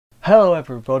Hello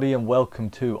everybody and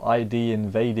welcome to ID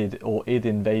Invaded, or ID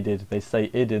Invaded. They say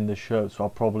ID in the show, so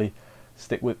I'll probably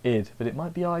stick with ID, but it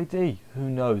might be ID, who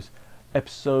knows.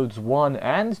 Episodes 1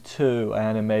 and 2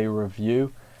 anime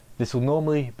review. This will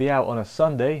normally be out on a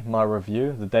Sunday, my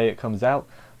review, the day it comes out,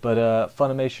 but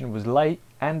Funimation was late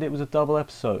and it was a double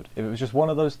episode. If it was just one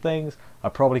of those things, I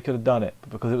probably could have done it, but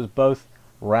because it was both,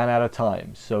 ran out of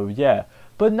time. So yeah,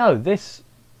 but no, this,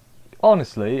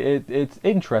 honestly, it's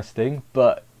interesting,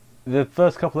 but the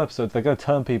first couple episodes, they're going to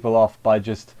turn people off by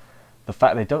just the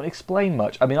fact they don't explain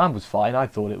much. I mean, I was fine. I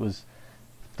thought it was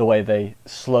the way they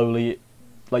slowly,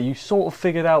 like, you sort of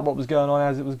figured out what was going on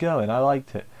as it was going. I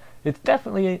liked it. It's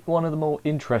definitely one of the more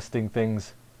interesting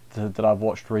things that I've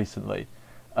watched recently.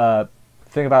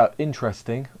 Thing about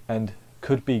interesting and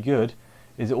could be good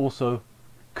is it also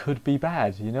could be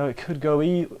bad. You know, it could go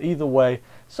either way.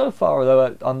 So far,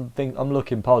 though, I'm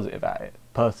looking positive at it.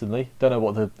 Personally, don't know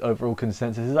what the overall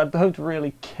consensus is. I don't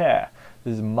really care.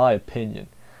 This is my opinion.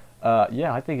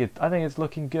 Yeah, I think it's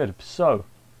looking good. So,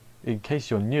 in case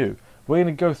you're new, we're going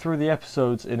to go through the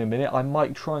episodes in a minute. I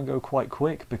might try and go quite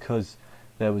quick because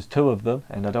there was 2 of them,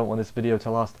 and I don't want this video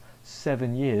to last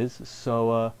 7 years.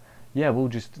 So, yeah, we'll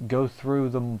just go through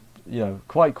them,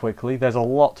 quite quickly. There's a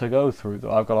lot to go through,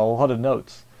 though. I've got a lot of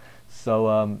notes.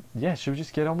 So, yeah, should we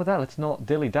just get on with that? Let's not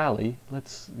dilly-dally.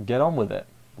 Let's get on with it.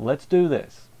 Let's do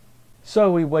this. So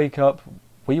we wake up.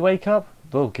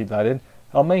 We'll keep that in.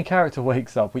 Our main character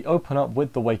wakes up. We open up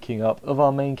with the waking up of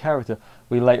our main character.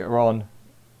 We later on,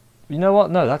 you know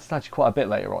what? No, that's actually quite a bit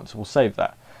later on, so we'll save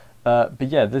that. But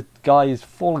yeah, the guy is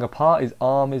falling apart. His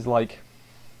arm is like,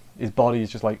 his body is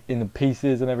just like in the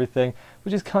pieces and everything,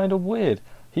 which is kind of weird.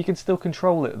 He can still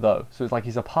control it though, so it's like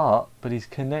he's apart, but he's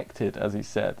connected, as he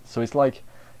said. So it's like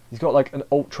he's got like an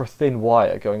ultra thin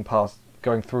wire going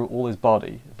through all his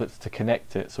body, but to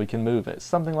connect it so he can move it,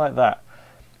 something like that.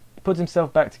 He puts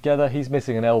himself back together. He's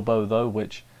missing an elbow though,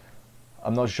 which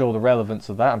I'm not sure the relevance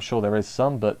of that. I'm sure there is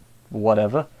some, but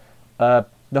whatever. The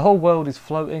whole world is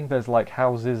floating. There's like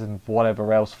houses and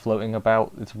whatever else floating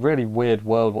about. It's a really weird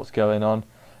world, what's going on.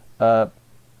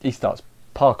 He starts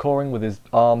parkouring with his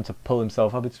arm to pull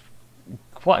himself up. It's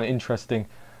quite an interesting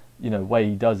way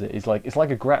he does it. It's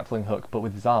like a grappling hook, but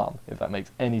with his arm, if that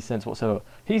makes any sense whatsoever.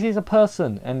 He's a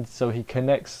person, and so he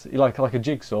connects like a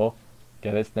jigsaw.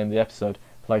 Get it? It's the name of the episode.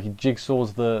 Like he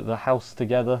jigsaws the house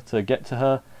together to get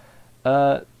to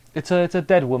her. It's a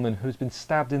dead woman who's been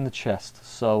stabbed in the chest.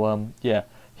 So yeah,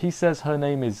 he says her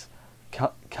name is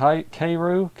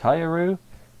Kairu,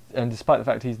 and despite the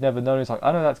fact he's never known, he's like,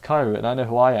 I know that's Kairu, and I know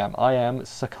who I am. I am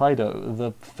Sakaido,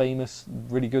 the famous,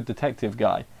 really good detective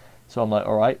guy. So I'm like,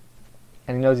 all right.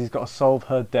 And he knows he's got to solve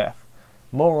her death.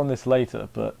 More on this later,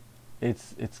 but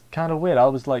it's kind of weird. I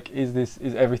was like, is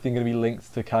everything going to be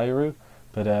linked to Kairu?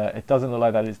 But it doesn't look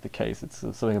like that is the case. It's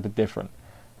something a bit different.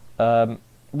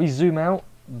 We zoom out,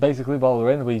 basically while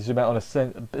we're in, we zoom out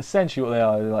on essentially what they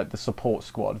are, like the support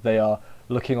squad. They are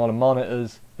looking on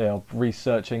monitors, they are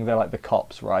researching, they're like the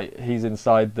cops, right? He's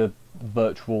inside the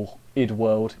virtual id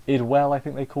world. Idwell, I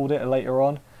think they called it later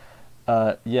on.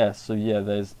 Yeah, so yeah,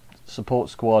 there's support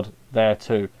squad there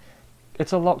too.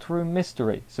 It's a locked room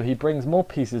mystery, so he brings more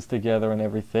pieces together and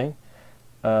everything.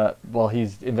 While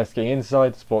he's investigating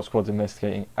inside, the support squad's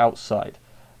investigating outside.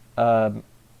 What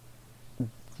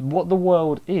the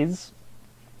world is,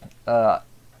 I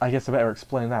guess I better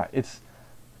explain that. It's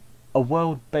a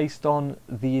world based on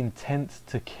the intent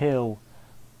to kill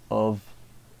of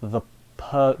the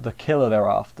killer they're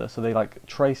after. So they like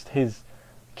traced his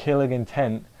killing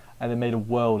intent and they made a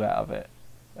world out of it.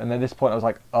 And at this point I was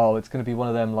like, oh, it's going to be one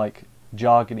of them like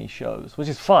jargony shows, which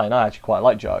is fine. I actually quite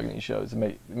like jargony shows.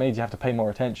 It made you have to pay more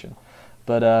attention.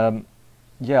 But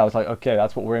yeah, I was like, okay,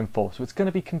 that's what we're in for. So it's going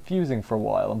to be confusing for a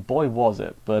while, and boy was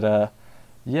it. But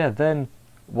yeah, then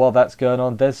while that's going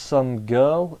on, there's some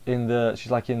girl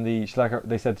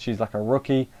they said she's like a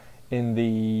rookie in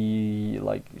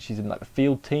she's in like the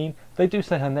field team. They do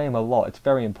say her name a lot. It's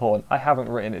very important. I haven't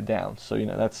written it down, so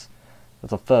that's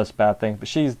the first bad thing. But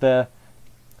she's there.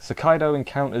 Sakaido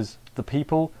encounters the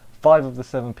people. 5 of the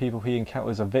 7 people he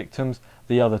encounters are victims.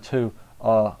 The other 2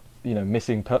 are,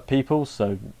 missing people.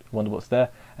 So wonder what's there.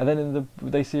 And then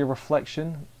they see a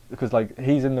reflection because like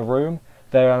he's in the room.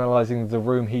 They're analysing the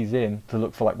room he's in to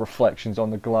look for like reflections on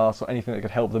the glass or anything that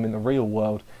could help them in the real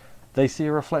world. They see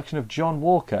a reflection of John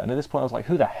Walker, and at this point I was like,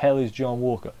 who the hell is John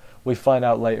Walker? We find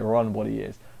out later on what he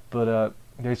is. But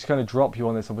they're just going to drop you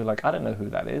on this and be like, I don't know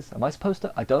who that is. Am I supposed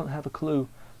to? I don't have a clue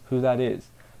who that is.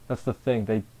 That's the thing.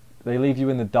 They leave you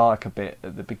in the dark a bit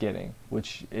at the beginning,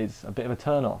 which is a bit of a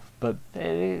turn off. But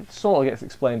it sort of gets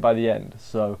explained by the end.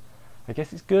 So I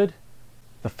guess it's good.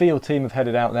 The field team have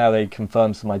headed out now. They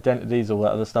confirm some identities, all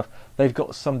that other stuff. They've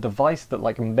got some device that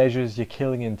like measures your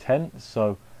killing intent,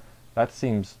 so that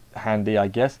seems handy, I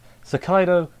guess.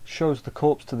 Sakaido shows the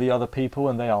corpse to the other people,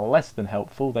 and they are less than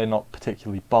helpful. They're not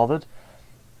particularly bothered.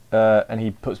 And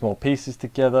he puts more pieces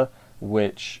together,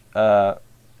 which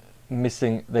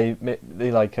missing. They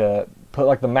like put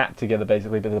like the map together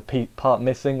basically, but the part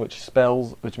missing,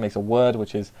 which makes a word,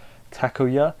 which is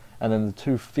Takuya, and then the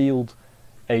two field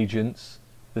agents.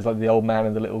 There's like the old man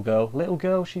and the little girl. Little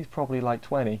girl, she's probably like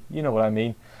 20. You know what I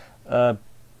mean.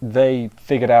 They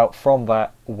figured out from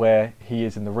that where he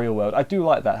is in the real world. I do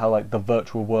like that, how like the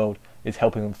virtual world is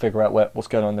helping them figure out what's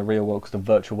going on in the real world, because the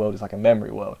virtual world is like a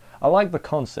memory world. I like the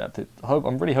concept.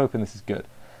 I'm really hoping this is good.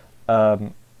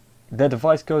 Their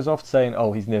device goes off saying,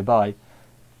 "Oh, he's nearby."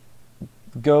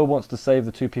 The girl wants to save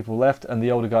the two people left, and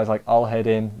the older guy's like, "I'll head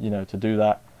in, to do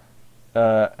that."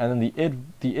 And then the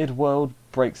id world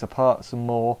breaks apart some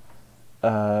more.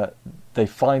 They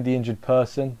find the injured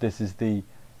person. This is the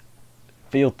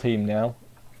field team now.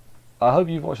 I hope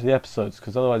you've watched the episodes,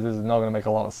 because otherwise this is not going to make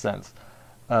a lot of sense.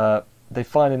 They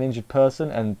find an injured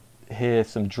person and hear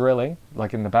some drilling,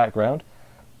 like in the background.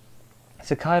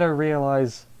 Sakaido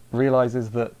realizes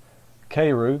that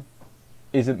Keiru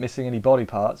isn't missing any body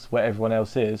parts where everyone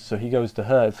else is, so he goes to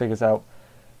her and figures out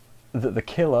that the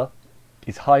killer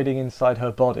is hiding inside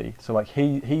her body. So like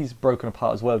he's broken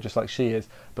apart as well, just like she is,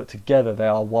 but together they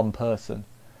are one person,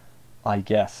 I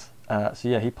guess. So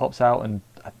yeah, he pops out, and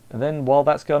then while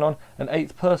that's going on, an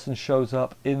eighth person shows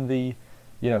up in the,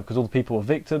 because all the people are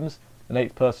victims, an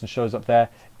eighth person shows up there.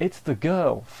 It's the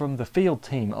girl from the field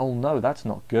team. Oh no, that's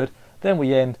not good. Then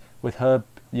we end with her,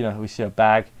 we see her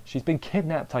bag. She's been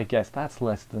kidnapped, I guess. That's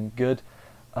less than good.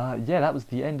 Yeah, that was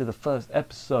the end of the first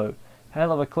episode.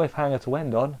 Hell of a cliffhanger to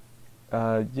end on.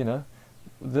 I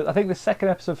think the second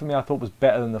episode for me I thought was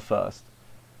better than the first.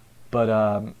 But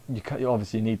you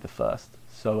obviously need the first.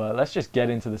 So let's just get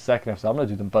into the second episode. I'm going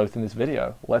to do them both in this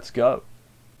video. Let's go.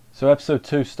 So episode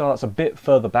 2 starts a bit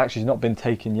further back. She's not been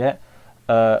taken yet.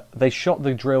 They shot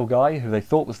the drill guy, who they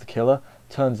thought was the killer.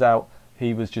 Turns out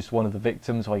he was just one of the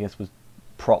victims, who I guess was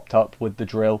propped up with the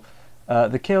drill.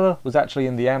 The killer was actually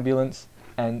in the ambulance,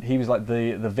 and he was like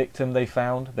the victim they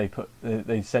found.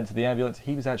 They sent to the ambulance.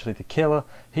 He was actually the killer.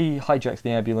 He hijacks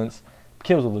the ambulance,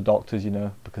 kills all the doctors,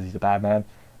 because he's a bad man.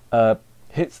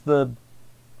 Hits the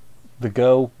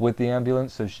girl with the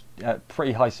ambulance, so at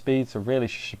pretty high speed, so really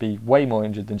she should be way more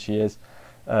injured than she is.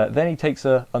 Then he takes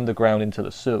her underground into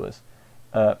the sewers.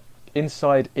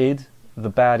 Inside id,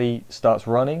 the baddie starts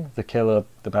running, the killer,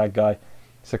 the bad guy.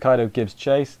 Sakaido gives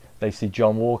chase. They see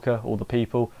John Walker, all the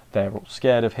people, they're all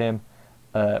scared of him.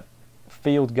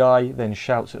 Field guy then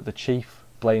shouts at the chief,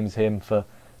 blames him for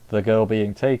the girl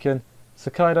being taken.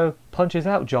 Sakaido punches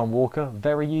out John Walker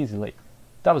very easily.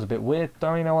 That was a bit weird,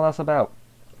 don't really know what that's about.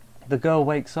 The girl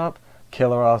wakes up,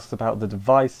 killer asks about the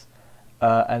device,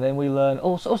 and then we learn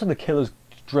also the killer's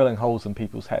drilling holes in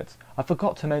people's heads. I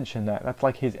forgot to mention that. That's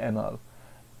like his MO.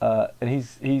 And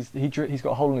he's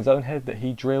got a hole in his own head that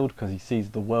he drilled because he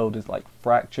sees the world is like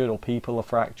fractured, or people are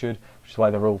fractured, which is why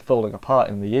they're all falling apart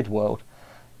in the id world.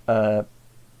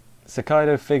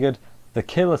 Sakaido figured the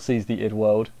killer sees the id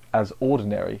world as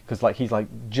ordinary, because like he's like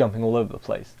jumping all over the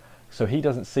place, so he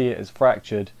doesn't see it as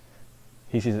fractured,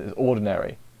 he sees it as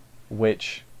ordinary,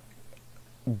 which,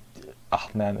 oh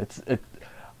man,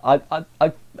 I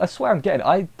swear I'm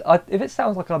getting if it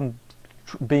sounds like I'm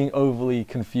being overly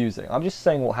confusing, I'm just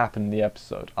saying what happened in the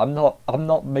episode. I'm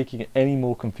not making it any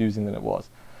more confusing than it was.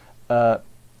 And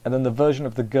then the version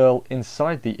of the girl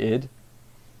inside the id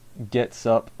gets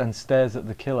up and stares at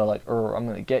the killer like, I'm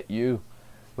gonna get you,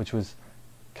 which was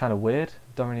kind of weird.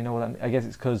 Don't really know what that means. I guess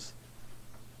it's because,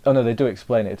 oh no, they do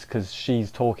explain it. It's because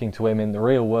she's talking to him in the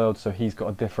real world, so he's got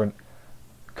a different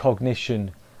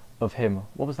cognition of him.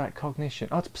 What was that cognition?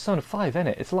 Oh, it's Persona 5, isn't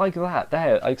it? It's like that.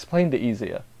 There, I explained it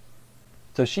easier.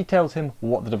 So she tells him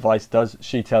what the device does.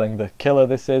 She telling the killer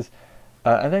this is,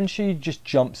 and then she just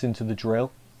jumps into the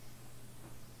drill,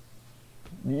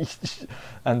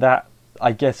 and that,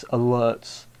 I guess,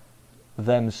 alerts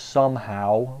them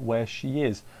somehow where she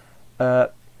is.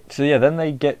 So yeah, then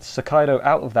they get Sakaido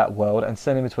out of that world and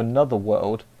send him into another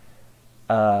world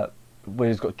where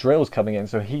he's got drills coming in.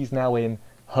 So he's now in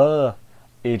her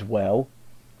id well.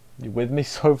 You with me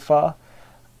so far?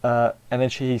 And then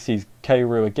he sees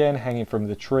Keiru again hanging from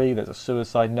the tree. There's a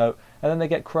suicide note, and then they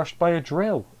get crushed by a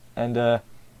drill. And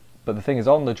but the thing is,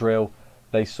 on the drill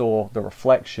they saw the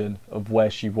reflection of where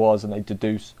she was, and they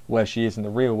deduce where she is in the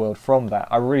real world from that.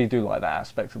 I really do like that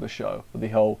aspect of the show, with the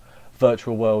whole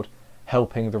virtual world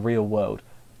helping the real world.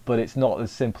 but it's not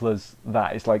as simple as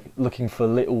that. It's like looking for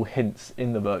little hints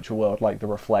in the virtual world, like the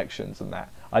reflections and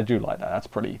that. I do like that. That's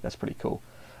pretty cool.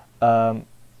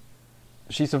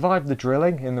 She survived the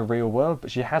drilling in the real world,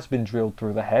 but she has been drilled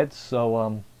through the head,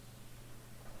 so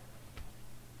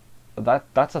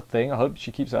that's a thing. I hope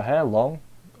she keeps her hair long,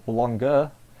 or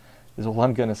longer, is all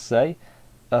I'm gonna say.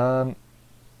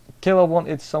 Killer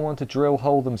wanted someone to drill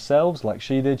hole themselves like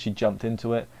she did. She jumped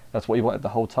into it. That's what he wanted the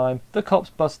whole time. The cops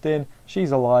bust in.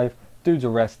 She's alive. Dude's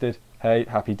arrested. Hey,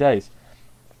 happy days.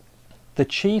 The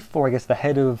chief, or I guess the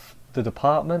head of the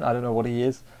department, I don't know what he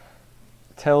is,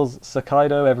 tells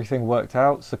Sakaido everything worked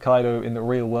out. Sakaido in the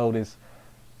real world is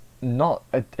not...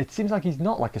 It seems like he's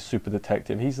not like a super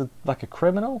detective. He's like a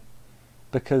criminal,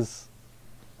 because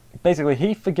basically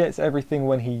he forgets everything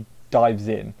when he dives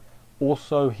in.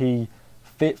 Also, he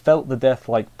felt the death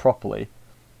like properly.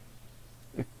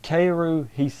 Keiru,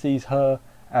 he sees her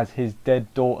as his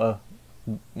dead daughter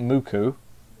Muku.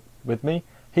 With me?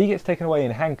 He gets taken away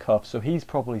in handcuffs, so he's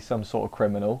probably some sort of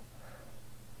criminal.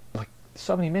 Like,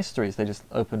 so many mysteries they just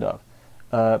opened up.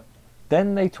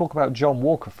 Then they talk about John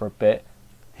Walker for a bit.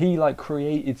 He like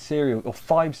created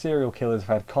 5 serial killers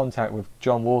have had contact with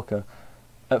John Walker.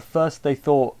 At first they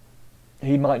thought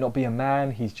he might not be a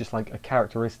man, he's just like a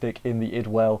characteristic in the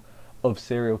Idwell of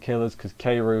serial killers, because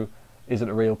Keiru isn't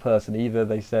a real person either.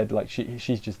 They said like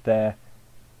she's just there.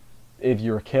 If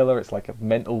you're a killer, it's like a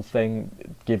mental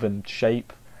thing given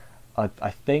shape.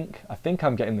 I think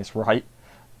I'm getting this right.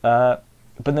 But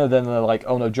no, then they're like,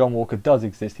 oh no, John Walker does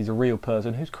exist. He's a real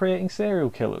person who's creating serial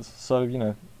killers. So, you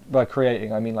know, by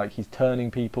creating, I mean like he's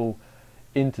turning people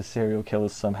into serial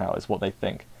killers somehow, is what they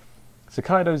think.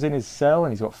 Sakaido's in his cell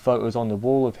and he's got photos on the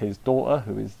wall of his daughter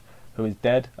who is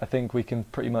dead. I think we can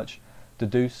pretty much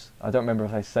deduce. I don't remember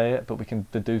if they say it, but we can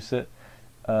deduce it.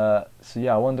 So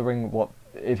yeah, I'm wondering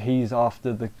if he's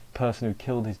after the person who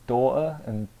killed his daughter,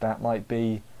 and that might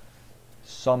be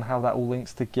somehow that all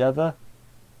links together.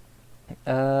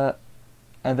 And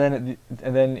then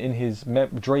in his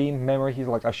dream memory, he's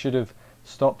like, I should have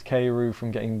stopped Keiru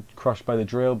from getting crushed by the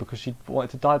drill because she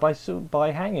wanted to die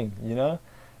by hanging, you know.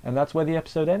 And that's where the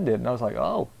episode ended. And I was like,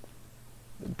 oh,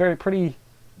 pretty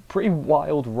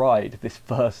wild ride this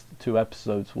first 2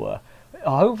 episodes were.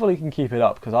 Hopefully you can keep it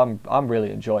up, because I'm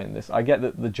really enjoying this. I get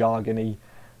that the jargony,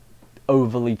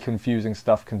 overly confusing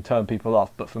stuff can turn people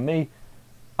off, but for me,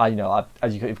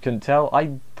 as you couldn't tell,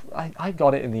 I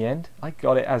got it in the end. I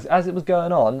got it as it was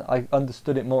going on. I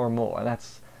understood it more and more, and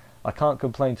I can't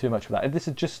complain too much for that. If this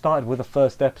had just started with the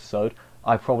first episode,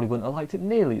 I probably wouldn't have liked it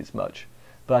nearly as much.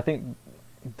 But I think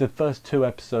the first 2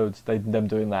 episodes, them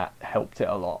doing that helped it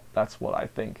a lot. That's what I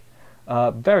think.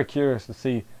 Very curious to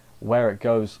see where it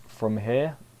goes from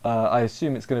here. I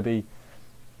assume it's going to be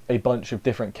a bunch of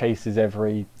different cases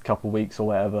every couple of weeks or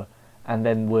whatever, and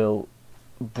then we'll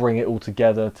bring it all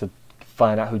together to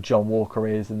find out who John Walker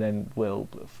is, and then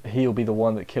he'll be the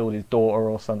one that killed his daughter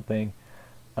or something.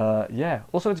 Yeah.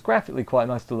 Also, it's graphically quite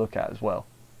nice to look at as well.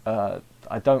 I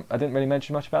didn't really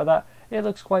mention much about that. It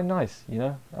looks quite nice, you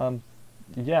know.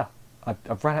 Yeah.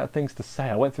 I've run out of things to say.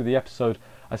 I went through the episode.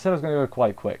 I said I was going to go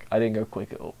quite quick. I didn't go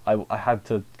quick at all. I had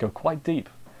to go quite deep.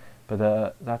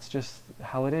 But that's just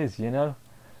how it is, you know.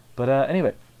 But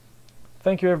anyway,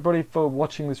 thank you everybody for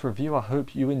watching this review. I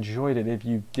hope you enjoyed it. If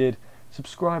you did,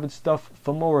 subscribe and stuff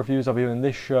for more reviews. I'll be doing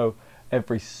this show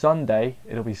every Sunday.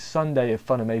 It'll be Sunday if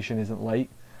Funimation isn't late.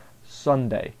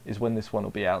 Sunday is when this one will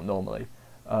be out normally.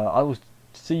 I will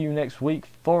see you next week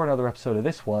for another episode of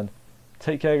this one.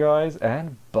 Take care, guys,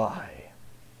 and bye.